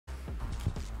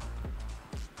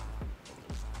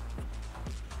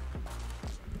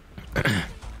All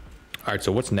right,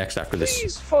 so what's next after this?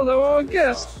 Please follow our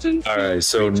guest. And All right,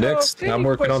 so next I'm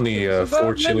working on the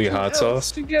 4 chili hot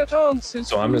sauce.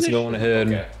 So I'm just going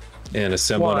ahead and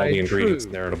assembling all the ingredients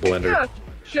in there in a blender.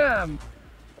 Jam.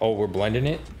 Oh, we're blending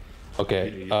it.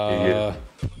 Okay. Yeah.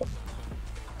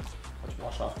 Let's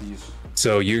wash off these.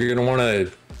 So you're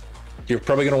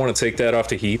probably gonna want to take that off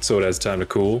to heat so it has time to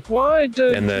cool. Why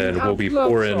don't And then we'll be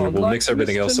pouring. We'll mix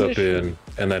everything else up in,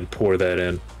 and then pour that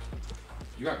in.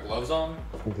 You got gloves on?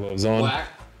 Gloves on. Black?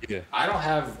 Yeah. I don't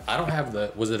have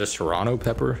the, was it a Serrano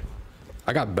pepper?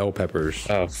 I got bell peppers.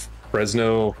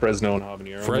 Fresno and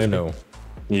habanero. Fresno.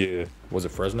 Maybe? Yeah. Was it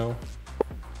Fresno?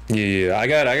 Yeah. I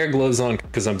got gloves on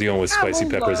because I'm dealing with spicy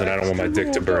peppers and I don't want my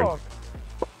dick to burn.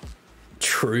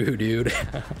 True, dude.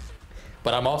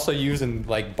 But I'm also using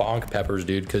like bonk peppers,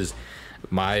 dude, because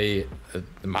the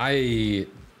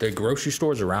grocery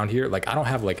stores around here, like I don't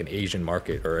have like an Asian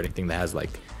market or anything that has like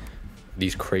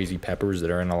these crazy peppers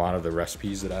that are in a lot of the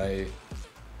recipes that I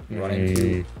run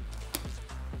into.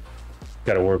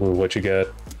 Gotta work with what you got.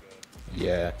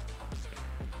 Yeah.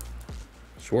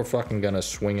 So we're fucking gonna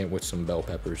swing it with some bell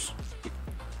peppers.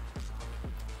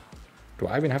 Do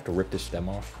I even have to rip this stem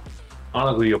off?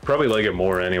 Honestly, you'll probably like it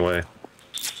more anyway.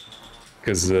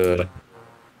 Because,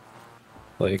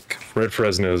 like, red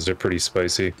Fresnos are pretty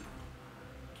spicy.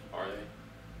 Are they?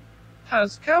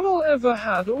 Has Camel ever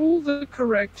had all the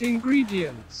correct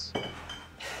ingredients?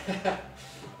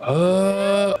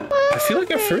 I feel like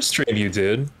our first stream you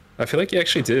did. I feel like you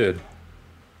actually did.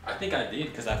 I think I did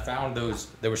because I found those.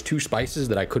 There was 2 spices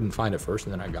that I couldn't find at first,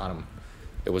 and then I got them.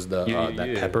 It was the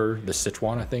that pepper, the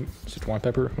Sichuan, I think. Sichuan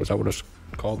pepper. Was that what it's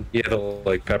called? Yeah, the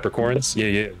like peppercorns.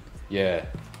 Yeah. Yeah.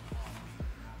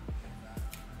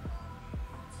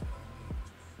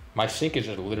 My sink is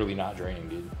just literally not draining,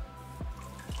 dude.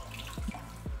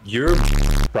 Your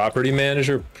property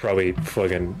manager probably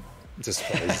fucking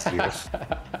despises you.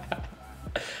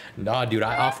 Nah, dude,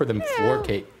 I offer them floor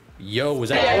cake. Yo, was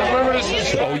that?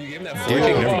 Oh, you gave him that floor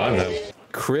cake? Never mind though.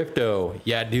 Crypto.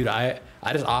 Yeah, dude, I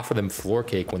just offer them floor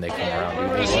cake when they come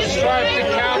around, dude.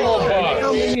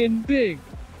 Coming in big.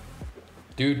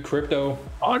 Dude, crypto.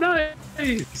 Oh, nice.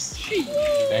 Thank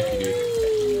you, dude.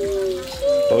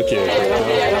 Okay.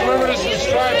 Remember to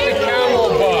subscribe to Camel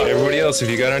Book. Everybody else, if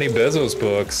you got any Bezos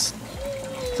books,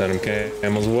 send them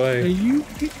Camel's Are way. you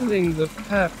pickling the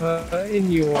pepper in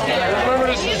your Remember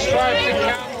to subscribe to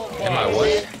Camel Book. Am I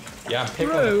what? Yeah, I'm picking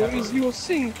Bro, the pepper. is your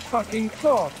sink fucking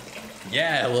clogged?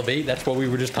 Yeah, Elevate. That's what we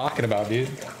were just talking about, dude.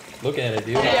 Look at it,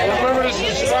 dude. Remember to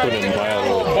subscribe Put to in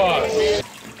Camel mild. Book.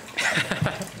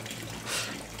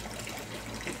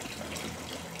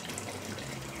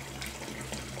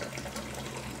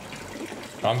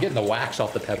 I'm getting the wax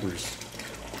off the peppers.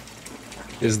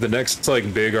 Is the next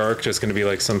like big arc just gonna be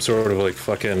like some sort of like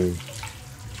fucking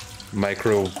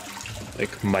microbe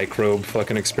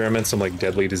fucking experiment, some like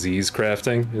deadly disease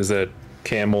crafting? Is that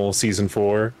Camel season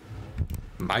 4?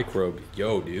 Microbe.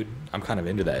 Yo, dude. I'm kind of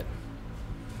into that.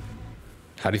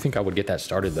 How do you think I would get that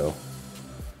started, though?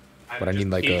 But I need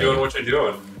like keep doing what you're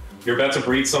doing. You're about to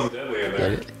breed something deadly in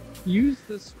there. Use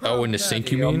the scrub Oh, in the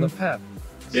sink, you daddy on mean? the pep.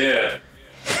 Yeah.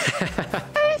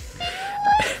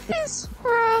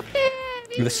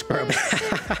 The scrub.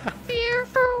 Fear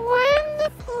for when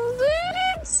the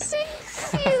polluted sinks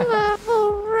sea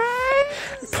level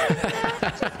rise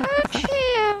enough to touch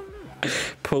him.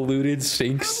 Polluted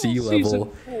sink sea Season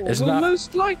level. 4 It's will not.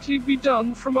 most likely be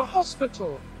done from a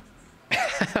hospital.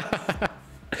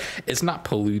 It's not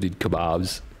polluted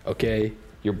kebabs. Okay,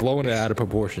 you're blowing it out of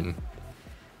proportion.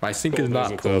 My sink is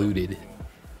not polluted.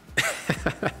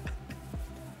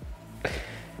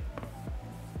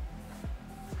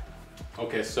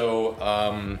 Okay, so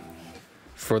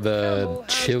for the Camel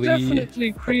has chili.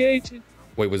 definitely created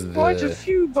Wait, was quite a the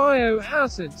few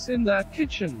biohazards in that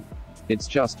kitchen. It's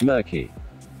just murky.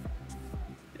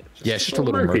 yeah? It's just a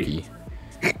little murky.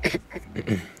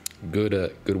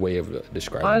 Good way of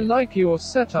describing I it. like your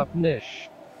setup, Nish.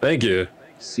 Thank you.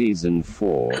 Season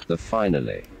 4, the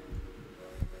finale.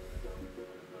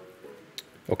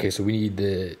 Okay, so we need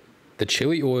the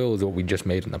chili oil is what we just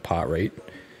made in the pot, right?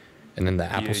 And then the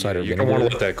apple cider You vinegar. don't want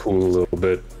to let that cool a little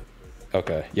bit.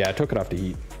 Okay, yeah, I took it off the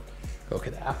heat.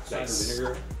 Okay, the apple cider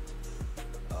vinegar.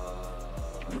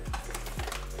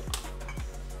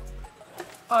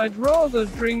 I'd rather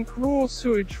drink raw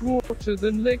sewage water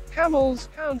than lick Camel's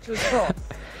countertop.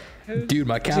 Dude,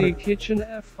 my Cozy counter. kitchen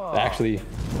FR. Actually,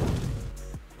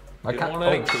 my don't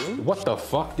wanna eat oh, what the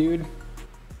fuck, dude?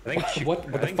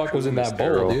 What the think fuck was in coom is that bowl,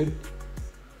 sterile. dude?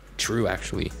 True,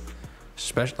 actually.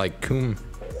 Especially like coom.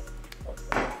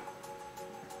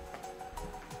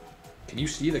 Can you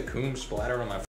see the coom splatter on my